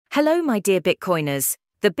Hello, my dear Bitcoiners.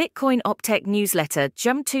 The Bitcoin Optech Newsletter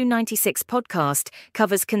Jump 296 podcast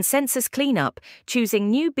covers consensus cleanup, choosing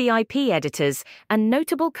new BIP editors, and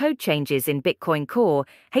notable code changes in Bitcoin Core,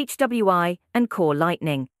 HWI, and Core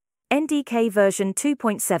Lightning. NDK version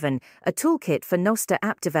 2.7, a toolkit for Nostr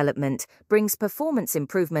app development, brings performance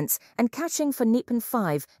improvements and caching for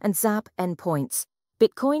NIP-05 and ZAP endpoints.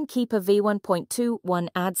 Bitcoin Keeper v1.21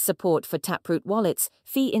 adds support for Taproot wallets,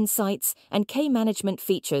 fee insights, and key management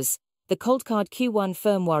features. The COLDCARD Q1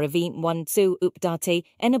 Firmware v1.2 update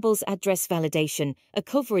enables address validation, a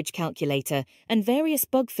coverage calculator, and various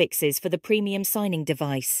bug fixes for the premium signing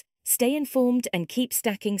device. Stay informed and keep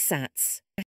stacking sats.